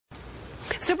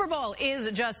Super Bowl is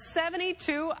just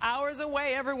 72 hours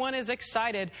away. Everyone is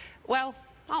excited. Well,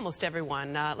 almost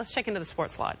everyone. Let's check into the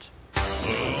Sports Lodge.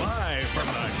 Live from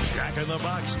the Jack in the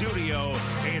Box studio,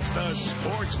 it's the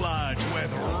Sports Lodge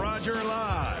with Roger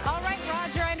Lodge. All right,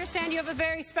 Roger, I understand you have a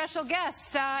very special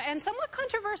guest, and somewhat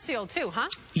controversial, too, huh?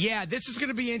 Yeah, this is going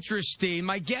to be interesting.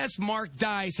 My guest, Mark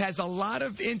Dice, has a lot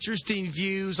of interesting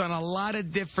views on a lot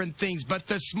of different things. But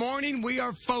this morning, we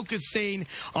are focusing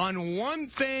on one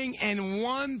thing and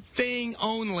one thing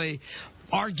only.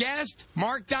 Our guest,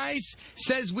 Mark Dice,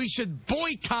 says we should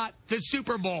boycott the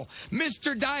Super Bowl.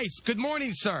 Mr. Dice, good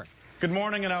morning, sir. Good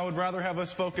morning, and I would rather have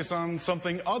us focus on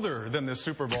something other than the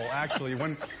Super Bowl, actually.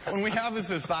 When we have a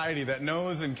society that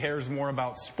knows and cares more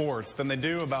about sports than they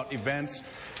do about events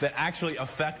that actually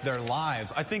affect their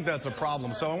lives, I think that's a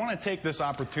problem. So I want to take this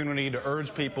opportunity to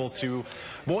urge people to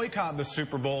boycott the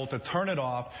Super Bowl, to turn it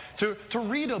off, to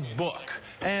read a book.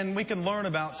 And we can learn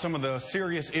about some of the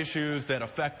serious issues that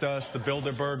affect us, the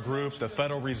Bilderberg Group, the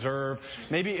Federal Reserve.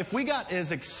 Maybe if we got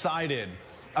as excited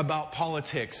about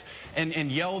politics and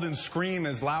yelled and screamed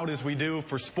as loud as we do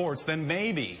for sports, then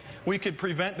maybe we could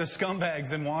prevent the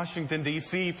scumbags in Washington,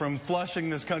 D.C. from flushing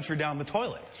this country down the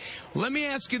toilet. Let me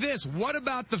ask you this. What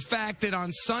about the fact that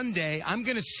on Sunday, I'm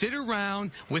going to sit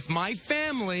around with my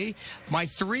family, my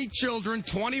 3 children,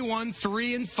 21,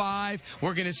 3, and 5.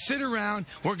 We're going to sit around,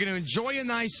 we're going to enjoy a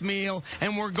nice meal,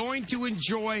 and we're going to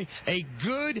enjoy a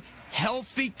good,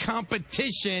 healthy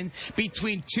competition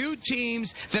between 2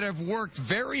 teams that have worked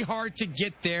very hard to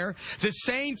get there. The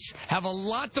Saints have a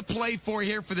lot to play for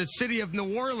here for the city of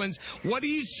New Orleans. What do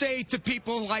you say to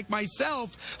people like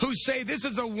myself who say this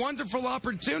is a wonderful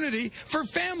opportunity for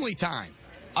family time?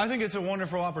 I think it's a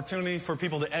wonderful opportunity for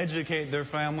people to educate their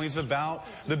families about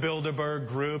the Bilderberg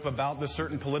Group, about the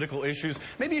certain political issues.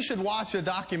 Maybe you should watch a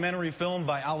documentary film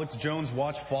by Alex Jones,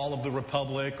 watch Fall of the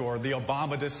Republic or the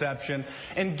Obama Deception,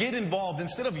 and get involved.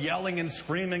 Instead of yelling and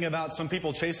screaming about some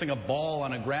people chasing a ball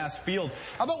on a grass field,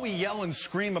 how about we yell and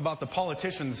scream about the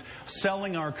politicians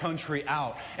selling our country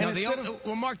out? And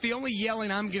well, Mark, the only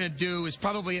yelling I'm going to do is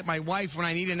probably at my wife when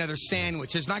I need another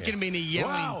sandwich. There's not going to be any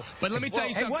yelling. Wow. But let me tell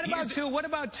you something. What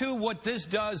about what this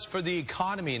does for the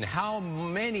economy and how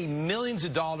many millions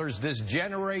of dollars this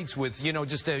generates with,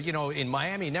 just, in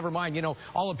Miami, never mind,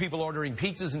 all the people ordering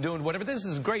pizzas and doing whatever. This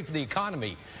is great for the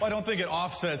economy. Well, I don't think it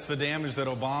offsets the damage that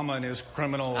Obama and his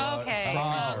criminal are doing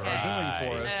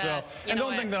for us. And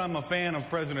don't think that I'm a fan of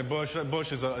President Bush.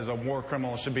 Bush is a war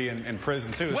criminal, should be in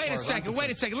prison, too. Wait a second.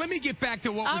 Let me get back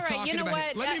to what we're talking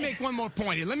about. Let me make one more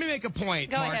point here. Let me make a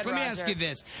point, Mark. Let me ask you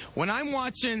this. When I'm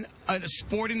watching a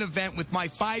sporting event with my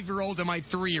 5-year-old and my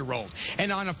 3-year-old,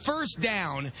 and on a first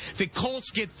down, the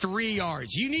Colts get 3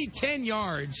 yards. You need 10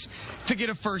 yards to get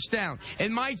a first down.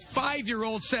 And my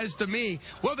 5-year-old says to me,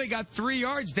 well, they got 3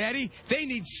 yards, Daddy. They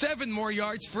need 7 more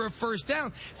yards for a first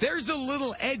down. There's a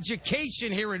little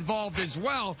education here involved as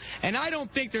well, and I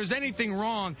don't think there's anything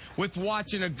wrong with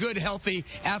watching a good, healthy,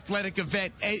 athletic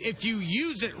event. If you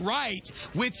use it right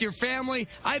with your family,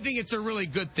 I think it's a really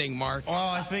good thing, Mark. Well,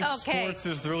 I think sports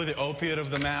is really the opiate of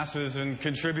the masses and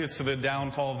contributes to the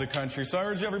downfall of the country. So I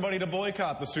urge everybody to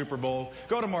boycott the Super Bowl.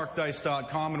 Go to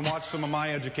markdice.com and watch some of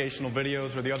my educational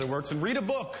videos or the other works and read a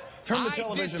book. Turn the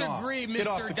television off. I disagree,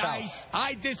 Mr. Dice.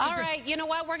 I disagree. All right, you know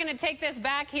what? We're going to take this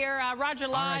back here. Roger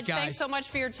Lodge, thanks so much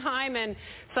for your time and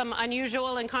some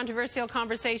unusual and controversial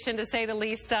conversation, to say the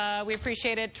least. We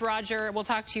appreciate it, Roger. We'll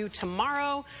talk to you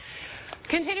tomorrow.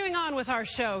 Continuing on with our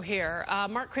show here,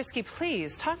 Mark Kriske,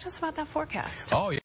 please talk to us about that forecast. Oh, yeah.